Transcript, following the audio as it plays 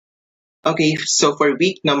Okay, so for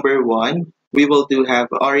week number 1, we will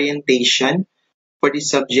have orientation for the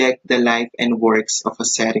subject, the life and works of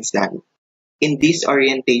Jose Rizal. In this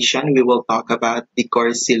orientation, we will talk about the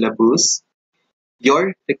course syllabus,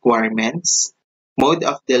 your requirements, mode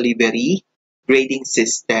of delivery, grading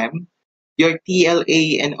system, your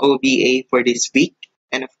TLA and OBA for this week,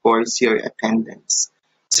 and of course, your attendance.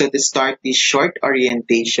 So to start this short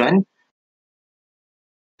orientation,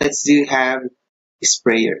 let's have this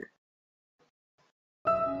prayer.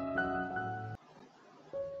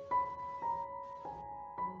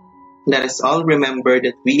 Let us all remember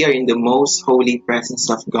that we are in the most holy presence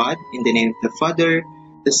of God. In the name of the Father,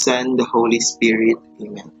 the Son, the Holy Spirit.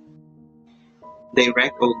 Amen.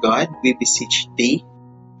 Direct, O God, we beseech Thee,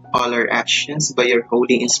 all our actions by your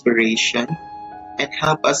holy inspiration, and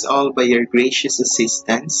help us all by your gracious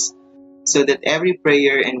assistance, so that every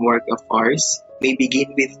prayer and work of ours may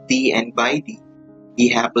begin with Thee and by Thee, be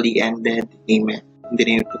happily ended. Amen. In the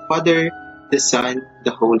name of the Father, the Son,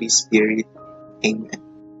 the Holy Spirit. Amen.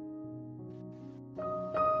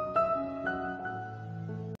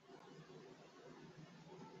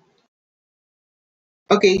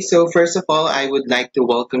 Okay, so first of all, I would like to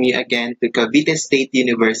welcome you again to Cavite State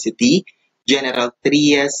University, General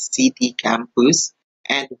Trias City Campus,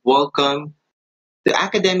 and welcome to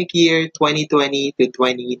academic year 2020 to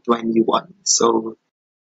 2021. So,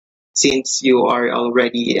 since you are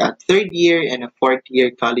already a third year and a fourth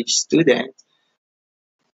year college student,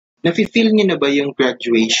 nafe-feel niyo na ba yung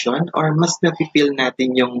graduation or mas nafe-feel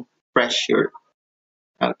natin yung pressure?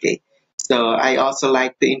 Okay. So I also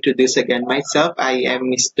like to introduce again myself. I am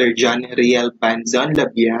Mr. John Riel Banzon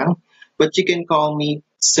Labiang, but you can call me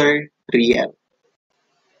Sir Riel.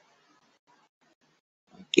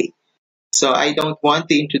 Okay. So I don't want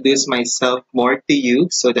to introduce myself more to you,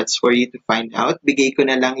 so that's for you to find out. Bigay ko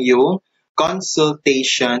na lang yung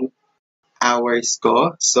consultation hours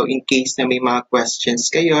ko. So in case na may mga questions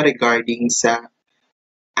kayo regarding sa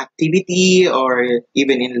activity or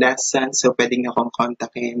even in lesson, so pwede nyo akong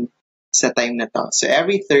kontakin sa time na to. So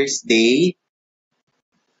every Thursday,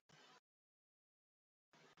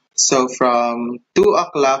 so from 2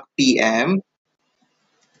 o'clock p.m.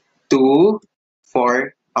 to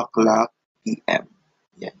 4 o'clock p.m.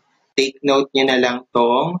 Yan. Take note nyo na lang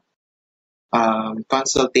tong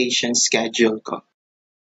consultation schedule ko.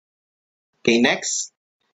 Okay, next.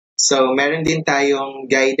 So, meron din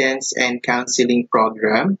tayong guidance and counseling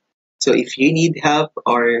program. So, if you need help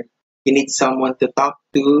or you need someone to talk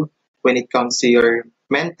to when it comes to your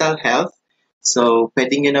mental health, so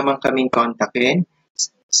pwede nyo naman kaming kontakin.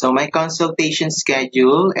 So, my consultation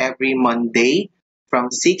schedule every Monday from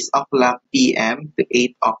 6 o'clock p.m. to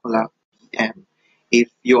 8 o'clock p.m. If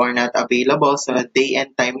you are not available sa day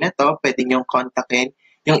and time na to, pwede nyong kontakin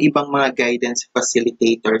yung ibang mga guidance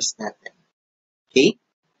facilitators natin. Okay?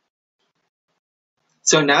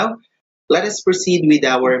 So now, let us proceed with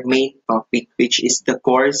our main topic, which is the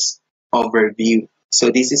course overview. So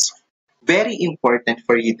this is very important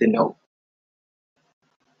for you to know.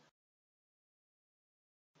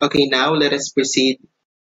 Okay, now let us proceed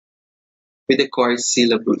with the course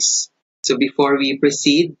syllabus. So before we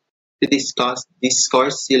proceed to discuss this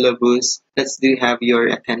course syllabus, let's have your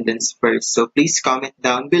attendance first. So please comment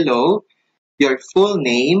down below your full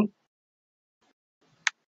name,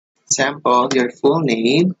 sample, your full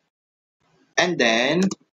name, and then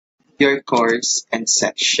your course and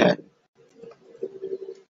section.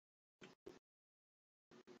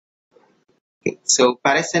 Okay. So,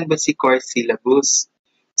 para saan ba si course syllabus?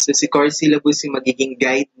 So, si course syllabus yung magiging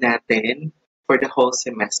guide natin for the whole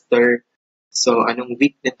semester. So, anong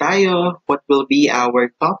week na tayo? What will be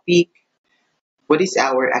our topic? What is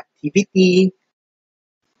our activity?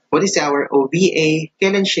 What is our OBA?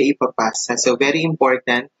 Kailan siya ipapasa? So, very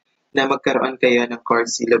important na magkaroon kayo ng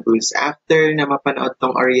course syllabus. After na mapanood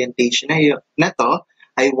tong orientation na to,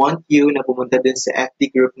 I want you na pumunta dun sa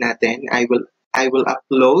FD group natin. I will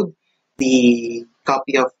upload the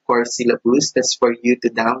copy of course syllabus. That's for you to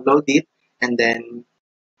download it and then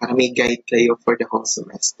may guide kayo for the whole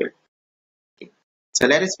semester. Okay. So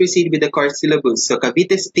let us proceed with the course syllabus. So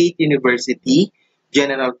Cavite State University,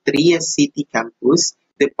 General Trias City Campus,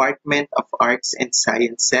 Department of Arts and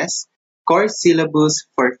Sciences, course syllabus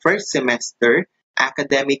for first semester,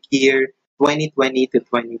 academic year 2020 to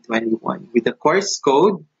 2021, with the course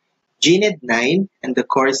code GNED 9 and the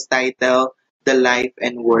course title The Life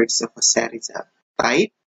and Works of Jose Rizal.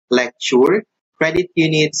 Type, Lecture, Credit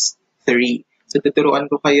Units 3. So tuturuan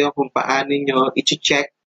ko kayo kung paano nyo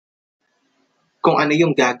i-check kung ano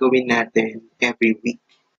yung gagawin natin every week.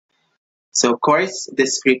 So course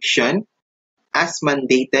description, as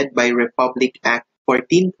mandated by Republic Act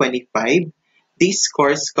 1425. This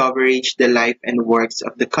course covers the life and works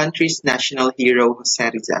of the country's national hero Jose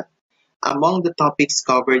Rizal. Among the topics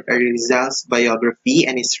covered are Rizal's biography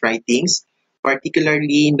and his writings,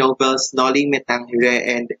 particularly novels Noli Me Tangere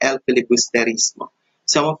and El Filibusterismo,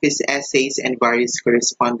 some of his essays and various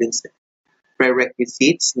correspondence.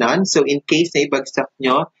 Prerequisites, none. So in case na ibagsak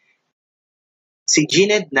nyo, si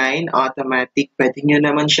GNED 9 automatic, pwede nyo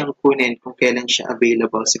naman siyang kunin kung kailan siya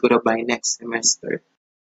available, siguro by next semester.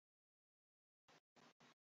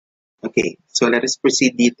 Okay, so let us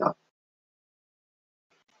proceed dito.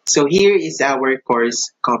 So here is our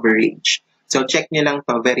course coverage. So check nyo lang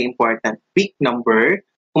to, very important. Week number,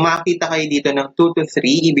 kung makakita kayo dito ng 2 to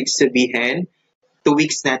 3, ibig sabihin, 2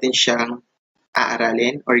 weeks natin siyang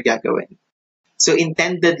aaralin or gagawin. So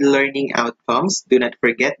intended learning outcomes, do not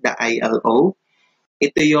forget the ILO.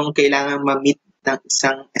 Ito yung kailangan ma-meet ng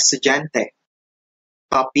isang estudyante.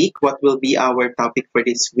 Topic, what will be our topic for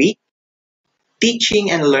this week? Teaching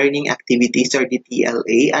and learning activities or the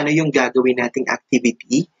TLA. Ano yung gagawin nating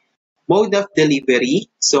activity? Mode of delivery.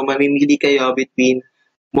 So mamimili kayo between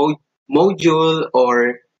module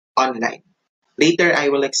or online. Later, I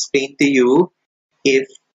will explain to you if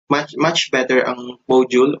much better ang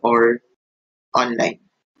module or online.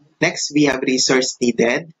 Next, we have resources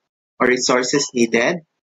needed,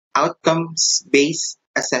 outcomes-based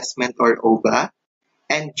assessment or OBA,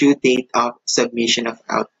 and due date of submission of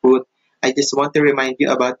output. I just want to remind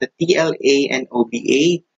you about the TLA and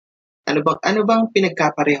OBA. Ano bang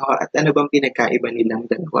pinagkapareho at ano bang pinagkaiba nilang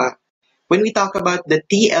dalawa? When we talk about the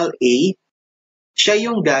TLA, siya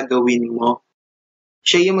yung gagawin mo.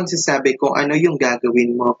 Siya yung magsasabi kung ano yung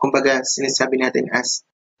gagawin mo. Kumbaga, sinasabi natin as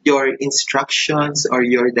your instructions or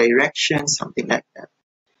your directions, something like that.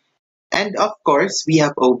 And of course, we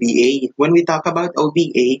have OBA. When we talk about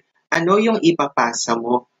OBA, ano yung ipapasa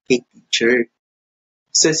mo kay teacher?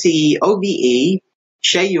 So si OBA,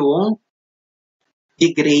 siya yung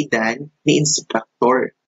i-gradean ni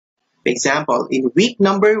instructor. For example, in week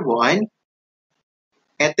number 1,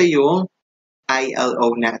 ito yung ILO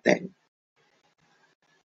natin.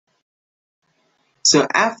 So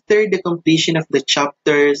after the completion of the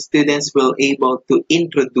chapter, students will able to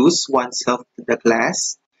introduce oneself to the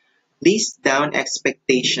class, list down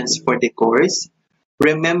expectations for the course,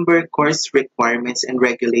 remember course requirements and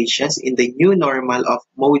regulations in the new normal of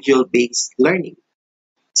module-based learning.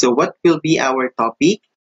 So what will be our topic?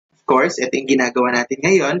 Of course, ito yung ginagawa natin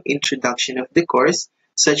ngayon, introduction of the course,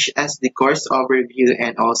 such as the course overview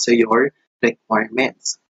and also your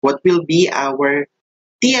requirements. What will be our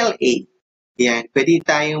TLA? Yan, pwede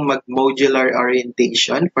tayong mag-modular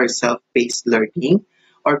orientation for self-paced learning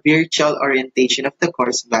or virtual orientation of the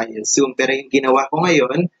course via Zoom. Pero yung ginawa ko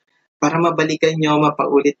ngayon, para mabalikan nyo,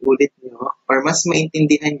 mapaulit-ulit nyo, or mas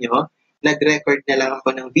maintindihan nyo, nag-record na lang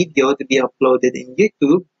ako ng video to be uploaded in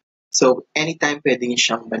YouTube. So, anytime pwede nyo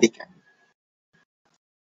siyang balikan.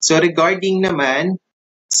 So, regarding naman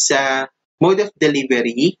sa mode of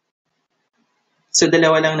delivery, so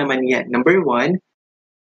dalawa lang naman yan. Number 1,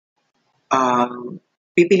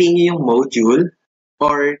 pipiliin nyo yung module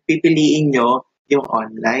or pipiliin nyo yung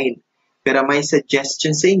online. Pero may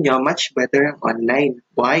suggestion sa inyo, much better ang online.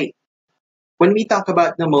 Why? When we talk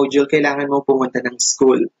about the module, kailangan mo pumunta ng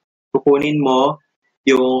school. Kukunin mo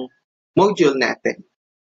yung module natin.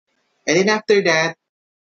 And then after that,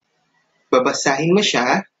 babasahin mo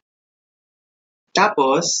siya.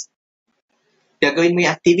 Tapos, gagawin mo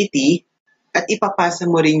yung activity at ipapasa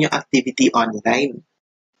mo rin yung activity online.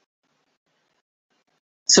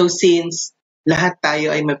 So since lahat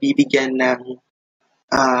tayo ay mabibigyan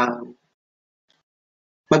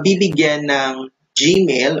ng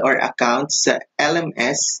Gmail or account sa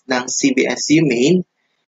LMS ng CBSU main,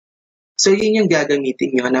 so yun yung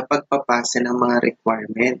gagamitin nyo na pagpapasa ng mga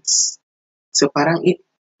requirements. So parang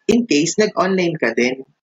in case nag-online ka din,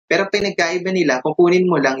 pero pinagkaiba nila, kukunin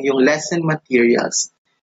mo lang yung lesson materials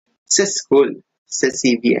sa school, sa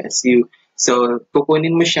CBSU. So,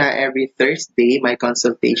 kukunin mo siya every Thursday, my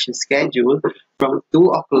consultation schedule from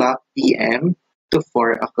 2 o'clock p.m. to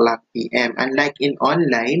 4 o'clock p.m. Unlike in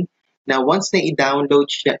online, na once na i-download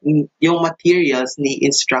siya, yung materials ni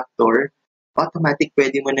instructor, automatic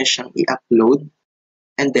pwede mo na siyang i-upload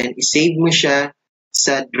and then i-save mo siya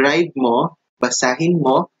sa drive mo, basahin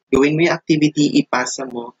mo, gawin mo yung activity, ipasa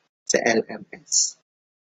mo sa LMS.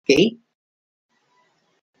 Okay?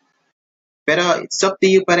 Pero it's up to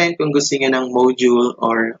you pa rin kung gusto nyo ng module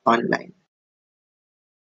or online.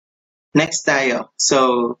 Next tayo.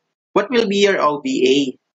 So, what will be your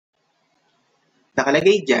OBA?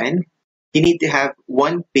 Nakalagay dyan, you need to have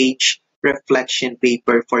 1-page reflection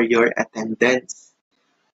paper for your attendance.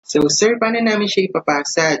 So, sir, paano namin siya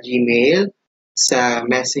ipapasa? Gmail? Sa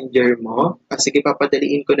messenger mo? Sige,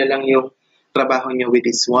 papadaliin ko na lang yung trabaho niyo with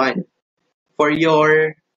this one. For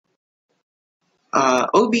your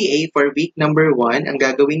OBA for week number 1, ang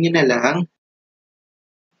gagawin niyo na lang,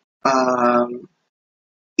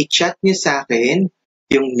 i-chat niyo sa akin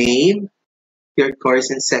yung name, your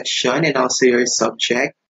course and section, and also your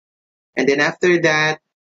subject. And then after that,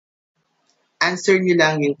 answer nyo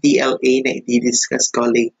lang yung TLA na i-discuss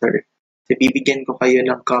ko later. So, bibigyan ko kayo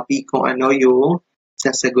ng copy kung ano yung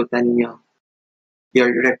sasagutan nyo.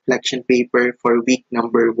 Your reflection paper for week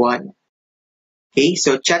number 1. Okay,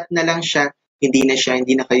 so chat na lang siya. Hindi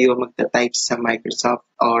na kayo magta-type sa Microsoft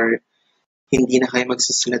or hindi na kayo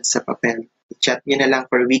magsusulat sa papel. Chat nyo na lang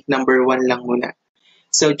for week number 1 lang muna.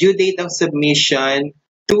 So, due date of submission,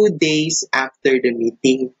 2 days after the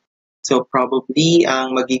meeting. So, probably,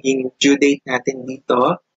 ang magiging due date natin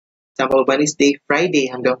dito, sa Wednesday,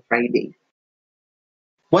 Friday hanggang Friday.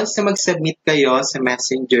 Once na mag-submit kayo sa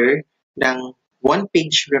Messenger ng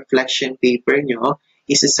one-page reflection paper nyo,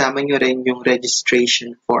 isasama nyo rin yung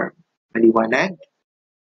registration form. Maliwanag?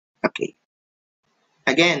 Okay.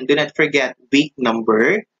 Again, do not forget week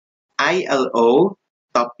number, ILO,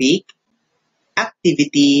 topic,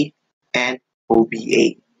 activity, and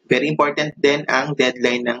OBA. Very important din ang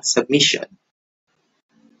deadline ng submission.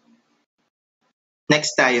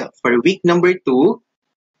 Next tayo, for week number 2,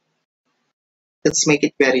 let's make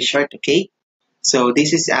it very short, okay? So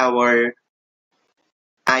this is our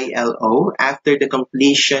ILO. After the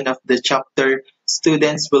completion of the chapter,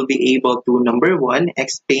 students will be able to, number 1,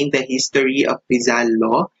 explain the history of Rizal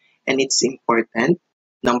law and its importance.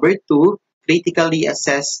 Number 2, critically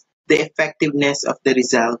assess the effectiveness of the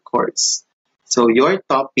Rizal courts. So your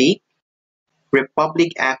topic,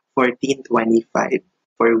 Republic Act 1425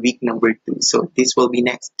 for week number 2. So this will be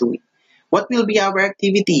next week. What will be our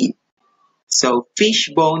activity? So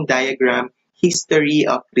fishbone diagram, history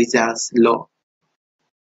of Rizal's law.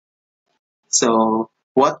 So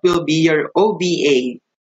what will be your OBA?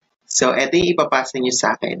 So ito yung ipapasa nyo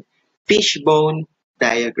sa akin. Fishbone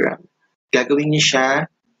diagram. Gagawin nyo siya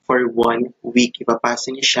for 1 week.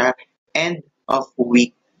 Ipapasa nyo siya end of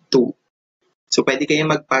week 2. So pwede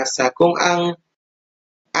kayong magpasa. Kung ang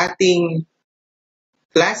ating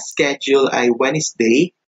class schedule ay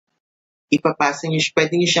Wednesday,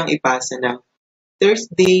 pwede nyo siyang ipasa ng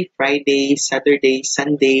Thursday, Friday, Saturday,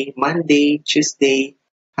 Sunday, Monday, Tuesday,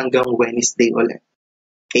 hanggang Wednesday ulit.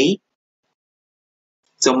 Okay?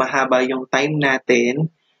 So mahaba yung time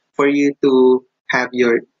natin for you to have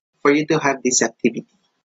this activity.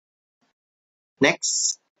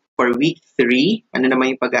 Next, for week 3, ano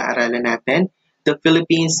naman yung pag-aaralan natin? The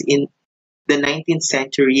Philippines in the 19th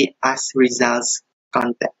century as Rizal's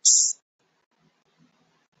context.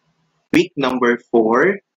 Week number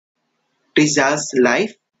 4, Rizal's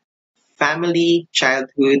life, family,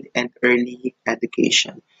 childhood, and early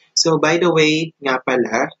education. So by the way, nga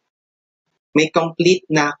pala, may complete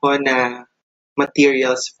na ako na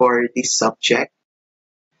materials for this subject.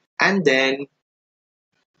 And then,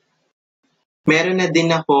 meron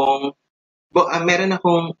akong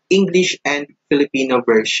English and Filipino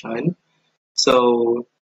version. So,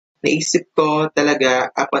 naisip ko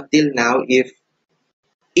talaga up until now if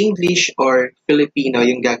English or Filipino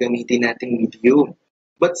yung gagamitin nating medium.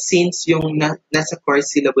 But since yung nasa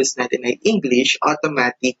course syllabus natin ay English,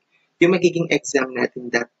 automatic, yung magiging exam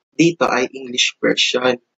natin dito ay English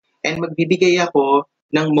version. And magbibigay ako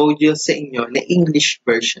ng module sa inyo na English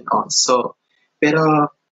version also.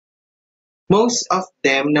 Pero most of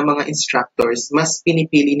them na mga instructors, mas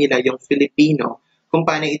pinipili nila yung Filipino kung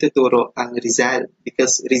paano ituturo ang Rizal.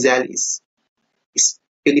 Because Rizal is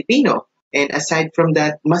Filipino. And aside from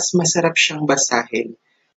that, mas masarap siyang basahin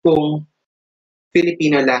kung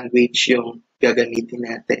Filipino language yung gagamitin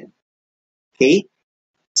natin. Okay?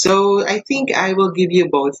 So, I think I will give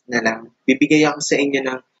you both na lang. Bibigay ako sa inyo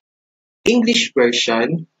ng English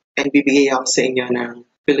version and bibigay ako sa inyo ng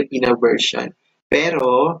Filipino version.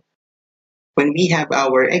 Pero, when we have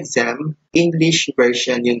our exam, English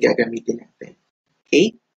version yung gagamitin natin.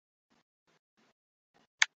 Okay?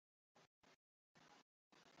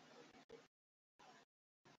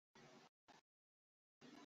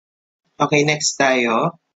 Okay, next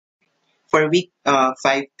tayo. For week 5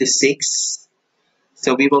 to 6,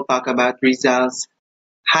 so we will talk about Rizal's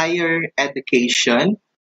higher education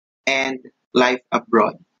and life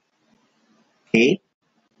abroad. Okay?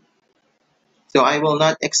 So I will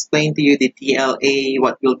not explain to you the TLA,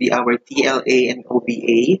 what will be our TLA and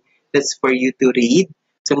OBA. That's for you to read.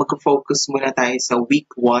 So mag-focus muna tayo sa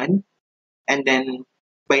week 1. And then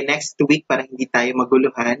by next week, para hindi tayo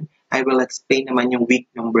maguluhan, I will explain naman yung week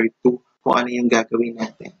number 2 kung ano yung gagawin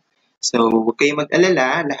natin. So, huwag kayong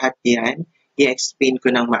mag-alala, lahat yan, i-explain ko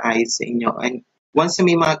ng maayos sa inyo. And once na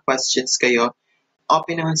may mga questions kayo,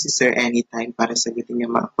 open naman si Sir anytime para sagutin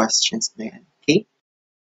yung mga questions na yan. Okay?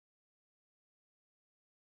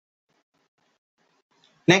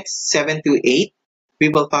 Next, 7 to 8, we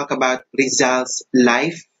will talk about Rizal's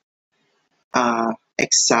life,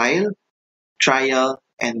 exile, trial,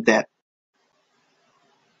 and death.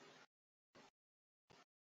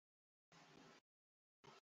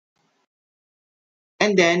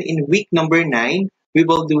 And then in week number 9, we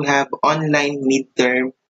will do have online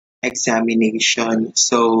midterm examination.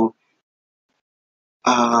 So,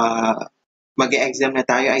 mag-exam na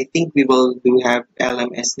tayo. I think we will do have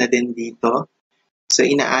LMS na din dito. So,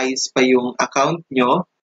 inaayos pa yung account nyo,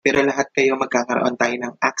 pero lahat kayo magkakaroon tayo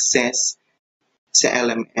ng access sa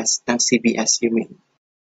LMS ng CBSU Main.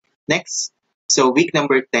 Next, so week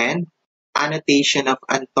number 10, annotation of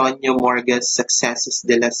Antonio Morga's Successes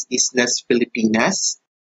de las Islas Filipinas.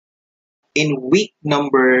 In week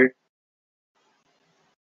number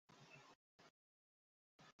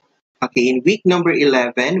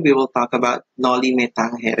 11, we will talk about Noli Me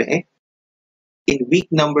Tangere. In week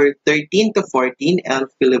number 13 to 14, El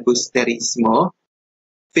Filibusterismo.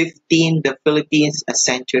 15, The Philippines a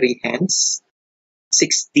Century Hence.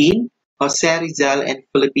 16, Jose Rizal and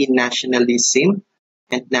Philippine Nationalism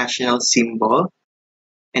and National Symbol.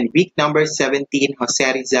 And week number 17, Jose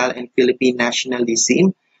Rizal and Philippine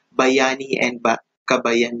Nationalism, Bayani and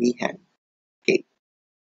Kabayanihan. Okay.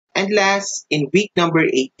 And last, in week number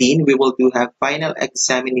 18, we will do have final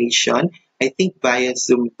examination, I think via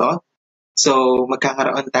Zoom to. So,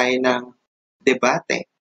 magkakaroon tayo ng debate.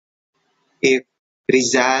 If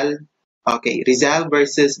Rizal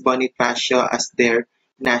versus Bonifacio as their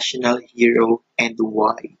national hero and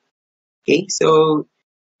why. Okay, so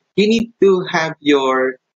you need to have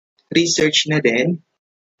your research na din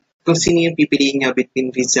kung sino yung pipiliin nyo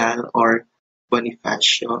between Rizal or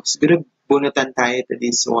Bonifacio. Siguro bunutan tayo to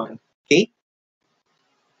this one. Okay?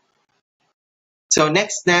 So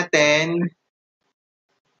next natin,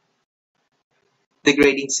 the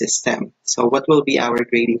grading system. So what will be our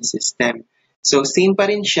grading system? So same pa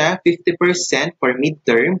rin siya, 50% for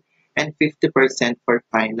midterm and 50% for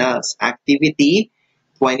finals. Activity,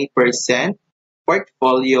 20%.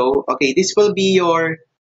 Portfolio, okay, this will be your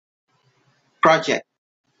project.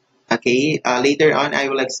 Okay, later on, I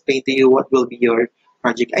will explain to you what will be your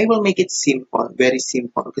project. I will make it simple, very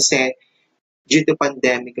simple. Kasi due to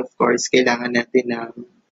pandemic, of course, kailangan natin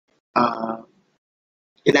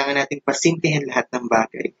pasimplihan lahat ng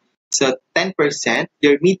bagay. So, 10%,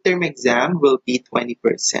 your midterm exam will be 20%.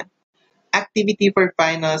 Activity for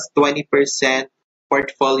finals, 20%.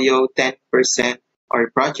 Portfolio, 10%. Or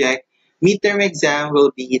project. Midterm exam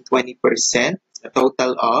will be 20%. A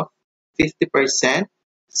total of 50%.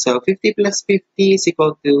 So, 50 plus 50 is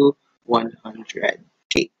equal to 100.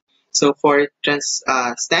 Okay. So, for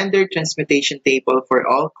standard transmutation table for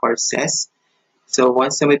all courses, so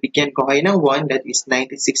once na mabigyan ko kayo ng 1, that is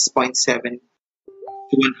 96.7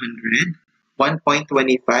 to 100.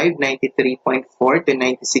 1.25, 93.4 to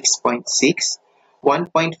 96.6.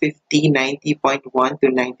 1.50, 90.1 to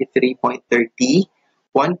 93.30.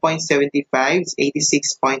 1.75 is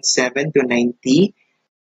 86.7 to 90.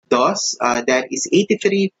 DOS, that is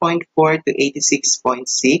 83.4 to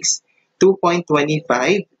 86.6.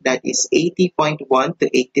 2.25, that is 80.1 to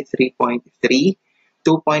 83.3.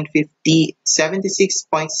 2.50,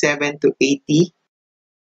 76.7 to 80.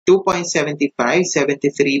 2.75,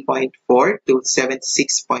 73.4 to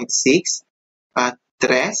 76.6.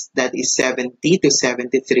 Tres, that is 70 to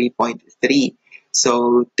 73.3.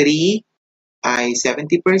 So 3 ay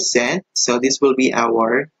 70%. So this will be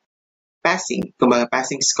our passing,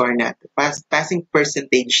 passing score natin, passing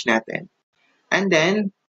percentage natin. And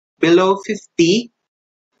then below 50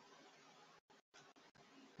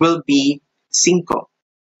 will be 5.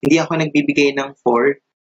 Hindi ako nagbibigay ng 4.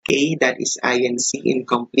 Okay, that is INC,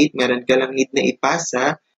 incomplete. Meron ka lang need na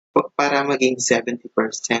ipasa para maging 70%.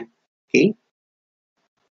 Okay?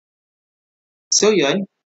 So, yun.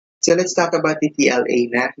 So, let's talk about the TLA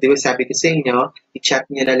na. Di ba sabi ko sa inyo, i-chat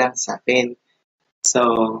nyo na lang sa akin. So,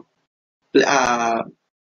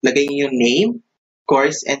 lagay nyo yung name,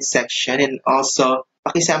 course, and section. And also,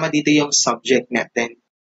 pakisama dito yung subject natin.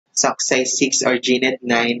 SOCS 6 or GNET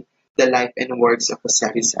 9, the life and works of Jose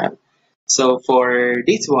Rizal. So, for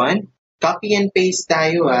this one, copy and paste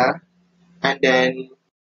tayo and then,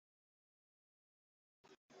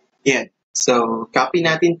 yeah. So, copy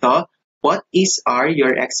natin to. What are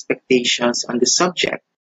your expectations on the subject?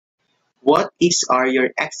 what are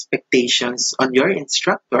your expectations on your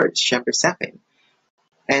instructor? Siyempre sa akin.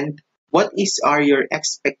 And what are your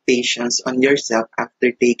expectations on yourself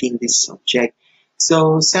after taking this subject?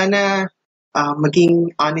 So, sana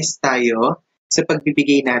maging honest tayo sa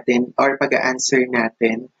pagbibigay natin or pag-answer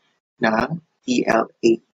natin ng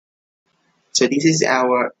TLA. So, this is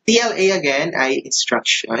our TLA again, ay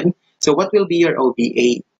instruction. So, what will be your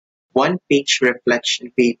OBA? One-page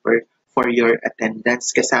reflection paper for your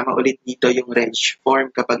attendance. Kasama ulit dito yung reg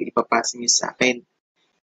form kapag ipapasa niyo sa akin.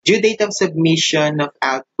 Due date of submission of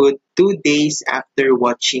output 2 days after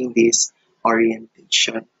watching this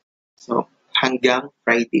orientation. So, hanggang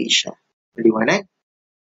Friday siya. Maliwanag?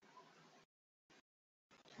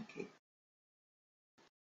 Okay.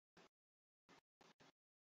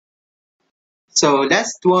 So,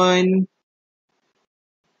 last one.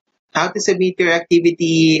 How to submit your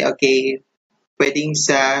activity. Okay. Pwedeng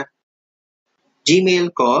sa Gmail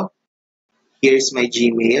ko. Here's my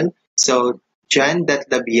Gmail. So,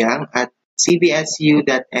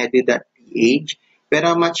 john.labiang@cbsu.edu.ph.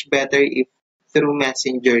 Pero much better if through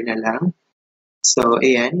Messenger na lang. So,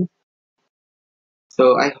 ayan.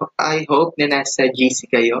 So, I hope na nasa GC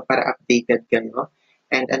kayo para updated kayo.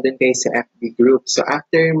 And andun kayo sa FB group. So,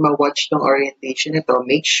 after ma-watch tong orientation ito,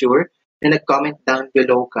 make sure na nag-comment down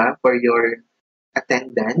below ka for your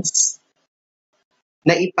attendance.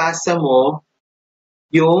 Na ipasa mo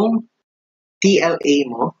yung TLA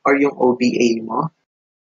mo or yung OBA mo.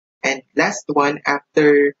 And last one,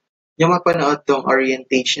 after yung mapanood tong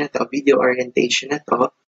orientation na to, video orientation na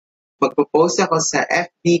to, magpo-post ako sa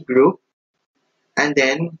FB group and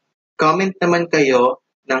then comment naman kayo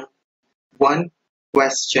ng one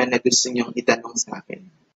question na gusto nyong itanong sa akin.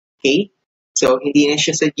 Okay? So, hindi na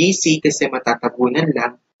siya sa GC kasi matatabunan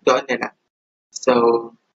lang. Doon na lang. So,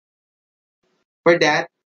 for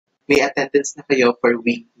that, may attendance na kayo for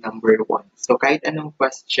week number 1. So, kahit anong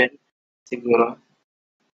question, siguro,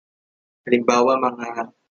 halimbawa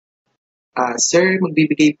mga, Sir,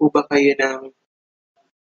 magbibigay po ba kayo ng,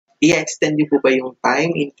 i-extend niyo po ba yung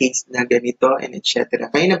time in case na ganito and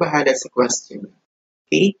etc. Kayo na bahala sa question.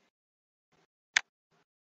 Okay?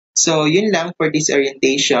 So, yun lang for this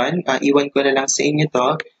orientation. Iwan ko na lang sa inyo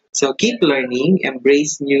to. So, keep learning,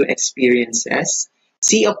 embrace new experiences,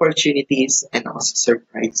 see opportunities, and also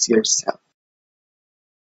surprise yourself.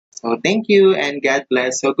 So, thank you and God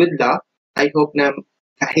bless. So, good luck. I hope na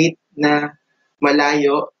kahit na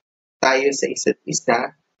malayo tayo sa isa't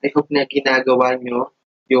isa, I hope na ginagawa nyo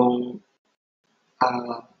yung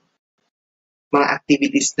mga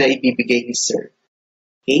activities na ibibigay ni Sir.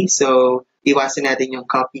 Okay? So, iwasan natin yung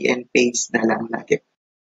copy and paste na lang lagi.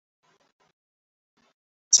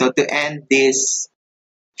 So, to end this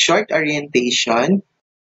short orientation,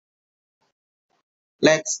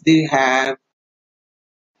 let's have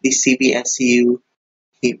the CBSU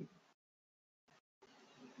hymn.